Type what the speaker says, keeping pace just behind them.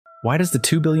Why does the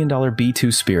 $2 billion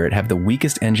B-2 Spirit have the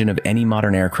weakest engine of any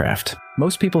modern aircraft?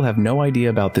 Most people have no idea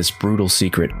about this brutal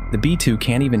secret. The B-2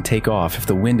 can't even take off if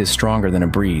the wind is stronger than a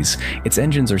breeze. Its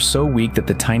engines are so weak that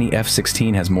the tiny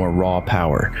F-16 has more raw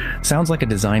power. Sounds like a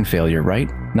design failure,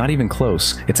 right? Not even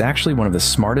close. It's actually one of the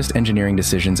smartest engineering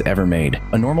decisions ever made.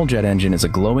 A normal jet engine is a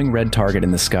glowing red target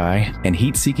in the sky, and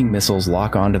heat-seeking missiles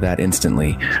lock onto that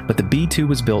instantly. But the B-2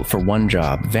 was built for one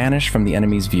job: vanish from the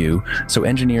enemy's view, so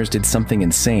engineers did something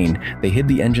insane. They hid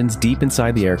the engines deep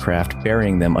inside the aircraft,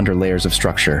 burying them under layers of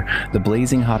structure. The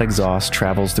blazing hot exhaust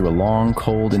travels through a long,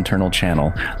 cold internal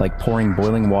channel, like pouring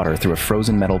boiling water through a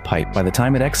frozen metal pipe. By the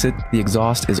time it exits, the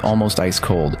exhaust is almost ice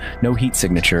cold. No heat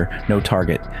signature, no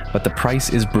target. But the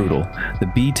price is brutal. The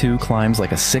B-2 climbs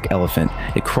like a sick elephant.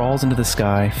 It crawls into the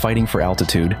sky, fighting for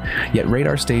altitude. Yet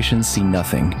radar stations see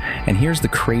nothing. And here's the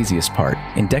craziest part.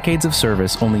 In decades of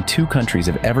service, only 2 countries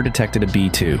have ever detected a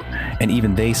B-2. And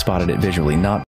even they spotted it visually, not